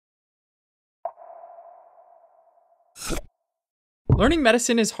Learning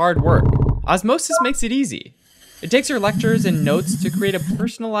medicine is hard work. Osmosis makes it easy. It takes your lectures and notes to create a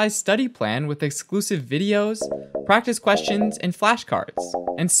personalized study plan with exclusive videos, practice questions, and flashcards,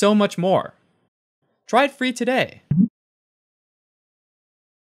 and so much more. Try it free today.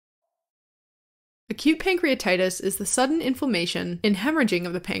 Acute pancreatitis is the sudden inflammation and hemorrhaging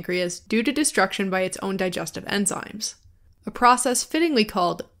of the pancreas due to destruction by its own digestive enzymes, a process fittingly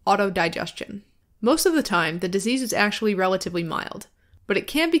called autodigestion. Most of the time, the disease is actually relatively mild, but it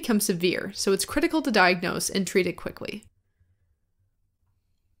can become severe, so it's critical to diagnose and treat it quickly.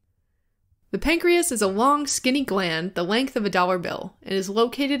 The pancreas is a long, skinny gland the length of a dollar bill and is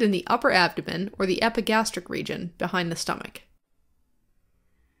located in the upper abdomen or the epigastric region behind the stomach.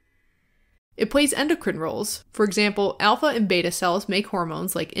 It plays endocrine roles. For example, alpha and beta cells make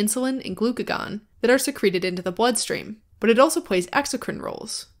hormones like insulin and glucagon that are secreted into the bloodstream, but it also plays exocrine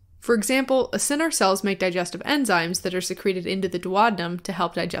roles. For example, acinar cells make digestive enzymes that are secreted into the duodenum to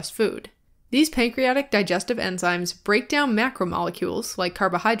help digest food. These pancreatic digestive enzymes break down macromolecules like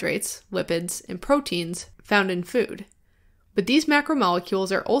carbohydrates, lipids, and proteins found in food. But these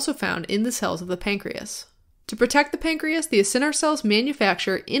macromolecules are also found in the cells of the pancreas. To protect the pancreas, the acinar cells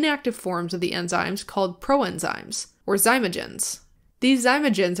manufacture inactive forms of the enzymes called proenzymes, or zymogens. These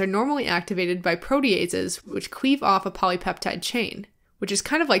zymogens are normally activated by proteases which cleave off a polypeptide chain, which is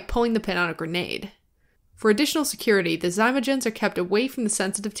kind of like pulling the pin on a grenade. For additional security, the zymogens are kept away from the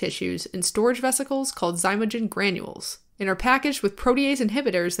sensitive tissues in storage vesicles called zymogen granules, and are packaged with protease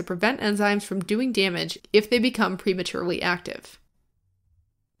inhibitors that prevent enzymes from doing damage if they become prematurely active.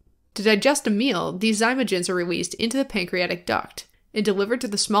 To digest a meal, these zymogens are released into the pancreatic duct and delivered to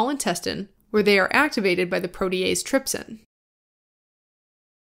the small intestine, where they are activated by the protease trypsin.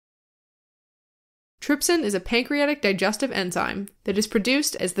 Trypsin is a pancreatic digestive enzyme that is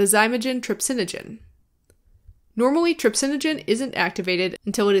produced as the zymogen trypsinogen. Normally, trypsinogen isn't activated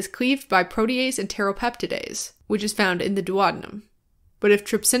until it is cleaved by protease enteropeptidase, which is found in the duodenum. But if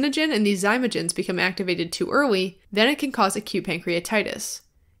trypsinogen and these zymogens become activated too early, then it can cause acute pancreatitis.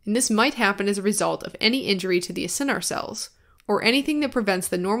 And this might happen as a result of any injury to the acinar cells, or anything that prevents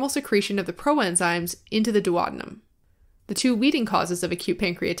the normal secretion of the proenzymes into the duodenum. The two leading causes of acute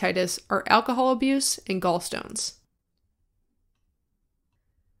pancreatitis are alcohol abuse and gallstones.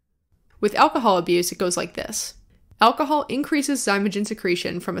 With alcohol abuse, it goes like this. Alcohol increases zymogen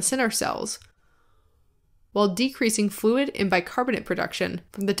secretion from acinar cells, while decreasing fluid and bicarbonate production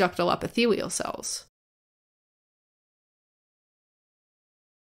from the ductal epithelial cells.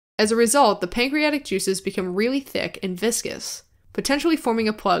 As a result, the pancreatic juices become really thick and viscous, potentially forming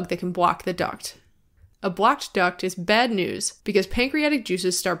a plug that can block the duct. A blocked duct is bad news because pancreatic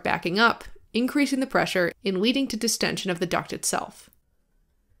juices start backing up, increasing the pressure and leading to distension of the duct itself.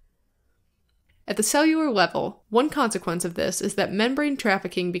 At the cellular level, one consequence of this is that membrane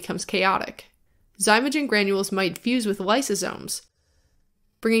trafficking becomes chaotic. Zymogen granules might fuse with lysosomes,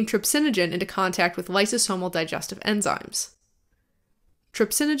 bringing trypsinogen into contact with lysosomal digestive enzymes.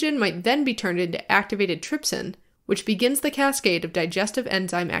 Trypsinogen might then be turned into activated trypsin, which begins the cascade of digestive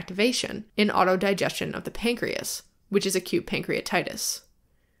enzyme activation in autodigestion of the pancreas, which is acute pancreatitis.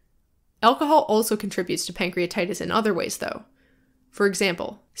 Alcohol also contributes to pancreatitis in other ways, though. For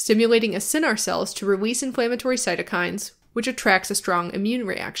example, stimulating acinar cells to release inflammatory cytokines, which attracts a strong immune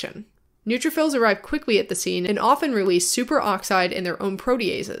reaction. Neutrophils arrive quickly at the scene and often release superoxide and their own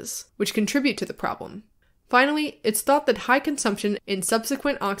proteases, which contribute to the problem. Finally, it's thought that high consumption and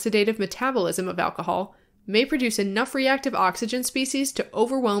subsequent oxidative metabolism of alcohol may produce enough reactive oxygen species to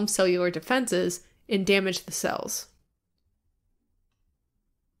overwhelm cellular defenses and damage the cells.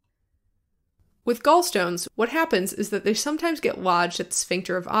 With gallstones, what happens is that they sometimes get lodged at the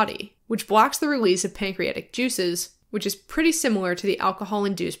sphincter of Oddi, which blocks the release of pancreatic juices, which is pretty similar to the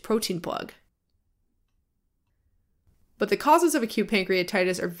alcohol-induced protein plug. But the causes of acute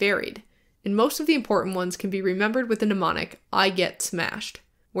pancreatitis are varied, and most of the important ones can be remembered with the mnemonic I get smashed,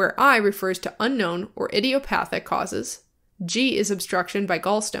 where I refers to unknown or idiopathic causes, G is obstruction by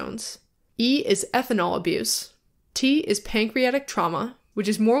gallstones, E is ethanol abuse, T is pancreatic trauma, which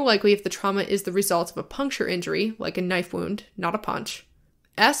is more likely if the trauma is the result of a puncture injury, like a knife wound, not a punch.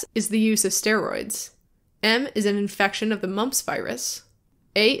 S is the use of steroids. M is an infection of the mumps virus.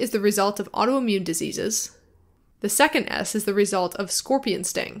 A is the result of autoimmune diseases. The second S is the result of scorpion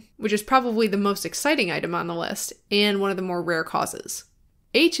sting, which is probably the most exciting item on the list, and one of the more rare causes.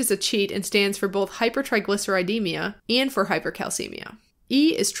 H is a cheat and stands for both hypertriglyceridemia and for hypercalcemia.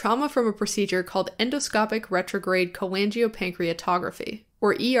 E is trauma from a procedure called endoscopic retrograde cholangiopancreatography,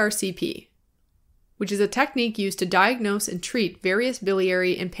 or ERCP, which is a technique used to diagnose and treat various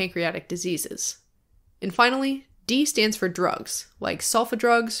biliary and pancreatic diseases. And finally, D stands for drugs, like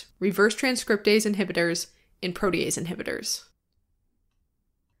sulfa reverse transcriptase inhibitors, and protease inhibitors.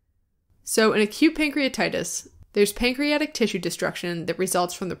 So in acute pancreatitis, there's pancreatic tissue destruction that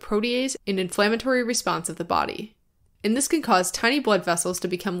results from the protease and inflammatory response of the body. And this can cause tiny blood vessels to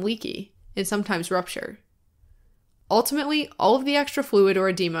become leaky and sometimes rupture. Ultimately, all of the extra fluid or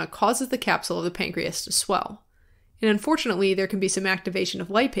edema causes the capsule of the pancreas to swell. And unfortunately, there can be some activation of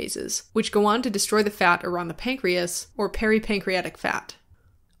lipases, which go on to destroy the fat around the pancreas, or peripancreatic fat.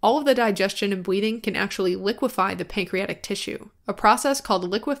 All of the digestion and bleeding can actually liquefy the pancreatic tissue, a process called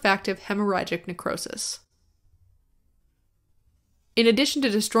liquefactive hemorrhagic necrosis. In addition to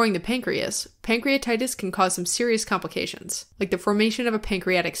destroying the pancreas, pancreatitis can cause some serious complications, like the formation of a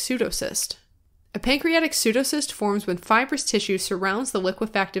pancreatic pseudocyst. A pancreatic pseudocyst forms when fibrous tissue surrounds the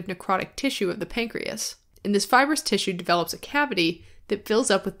liquefactive necrotic tissue of the pancreas, and this fibrous tissue develops a cavity that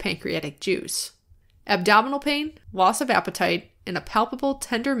fills up with pancreatic juice. Abdominal pain, loss of appetite, and a palpable,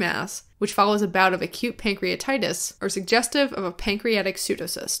 tender mass, which follows a bout of acute pancreatitis, are suggestive of a pancreatic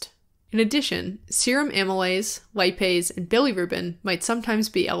pseudocyst. In addition, serum amylase, lipase, and bilirubin might sometimes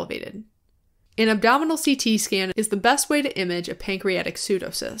be elevated. An abdominal CT scan is the best way to image a pancreatic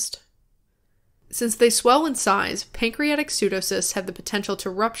pseudocyst. Since they swell in size, pancreatic pseudocysts have the potential to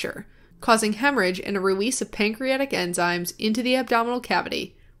rupture, causing hemorrhage and a release of pancreatic enzymes into the abdominal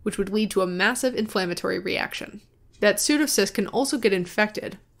cavity, which would lead to a massive inflammatory reaction. That pseudocyst can also get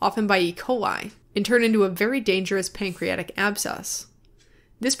infected, often by E. coli, and turn into a very dangerous pancreatic abscess.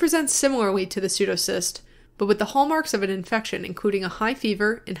 This presents similarly to the pseudocyst, but with the hallmarks of an infection, including a high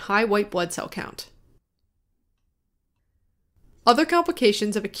fever and high white blood cell count. Other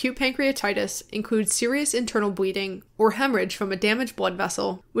complications of acute pancreatitis include serious internal bleeding or hemorrhage from a damaged blood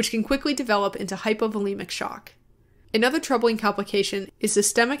vessel, which can quickly develop into hypovolemic shock. Another troubling complication is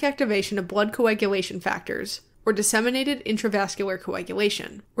systemic activation of blood coagulation factors, or disseminated intravascular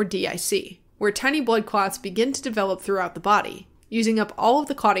coagulation, or DIC, where tiny blood clots begin to develop throughout the body, using up all of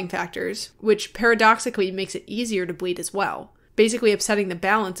the clotting factors, which paradoxically makes it easier to bleed as well, basically upsetting the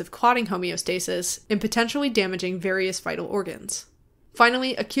balance of clotting homeostasis and potentially damaging various vital organs.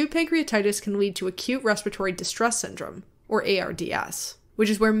 Finally, acute pancreatitis can lead to acute respiratory distress syndrome, or ARDS, which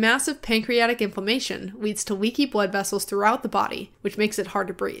is where massive pancreatic inflammation leads to leaky blood vessels throughout the body, which makes it hard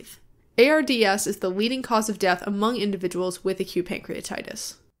to breathe. ARDS is the leading cause of death among individuals with acute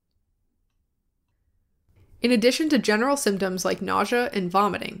pancreatitis. In addition to general symptoms like nausea and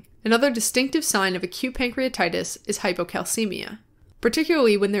vomiting, another distinctive sign of acute pancreatitis is hypocalcemia,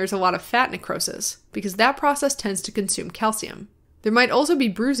 particularly when there is a lot of fat necrosis, because that process tends to consume calcium. There might also be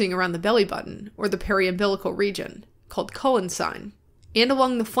bruising around the belly button, or the periumbilical region, called Cullen's sign, and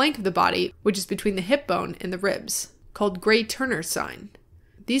along the flank of the body, which is between the hip bone and the ribs, called Gray-Turner's sign.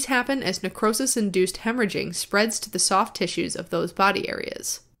 These happen as necrosis-induced hemorrhaging spreads to the soft tissues of those body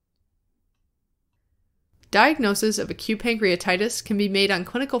areas. Diagnosis of acute pancreatitis can be made on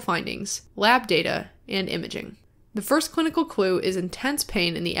clinical findings, lab data, and imaging. The first clinical clue is intense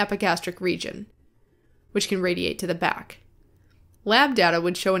pain in the epigastric region, which can radiate to the back. Lab data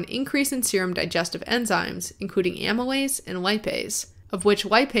would show an increase in serum digestive enzymes, including amylase and lipase, of which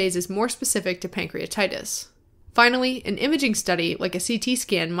lipase is more specific to pancreatitis. Finally, an imaging study, like a CT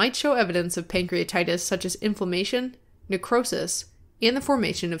scan, might show evidence of pancreatitis such as inflammation, necrosis, and the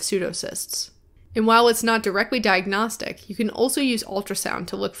formation of pseudocysts. And while it's not directly diagnostic, you can also use ultrasound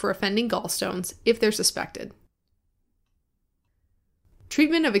to look for offending gallstones if they're suspected.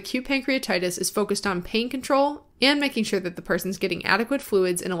 Treatment of acute pancreatitis is focused on pain control and making sure that the person's getting adequate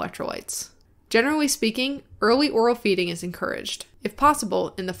fluids and electrolytes. Generally speaking, early oral feeding is encouraged, if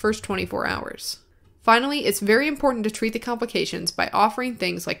possible, in the first 24 hours. Finally, it's very important to treat the complications by offering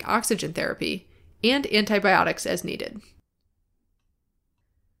things like oxygen therapy and antibiotics as needed.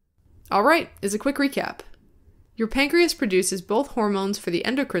 Alright, as a quick recap. Your pancreas produces both hormones for the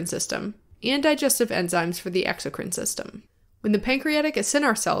endocrine system and digestive enzymes for the exocrine system. When the pancreatic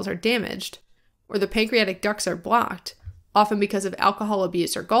acinar cells are damaged, or the pancreatic ducts are blocked, often because of alcohol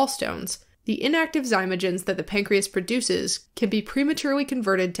abuse or gallstones, the inactive zymogens that the pancreas produces can be prematurely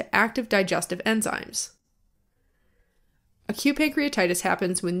converted to active digestive enzymes. Acute pancreatitis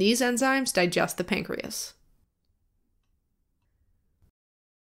happens when these enzymes digest the pancreas.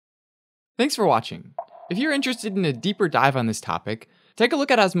 Thanks for watching. If you're interested in a deeper dive on this topic, take a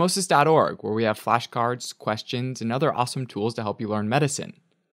look at osmosis.org, where we have flashcards, questions, and other awesome tools to help you learn medicine.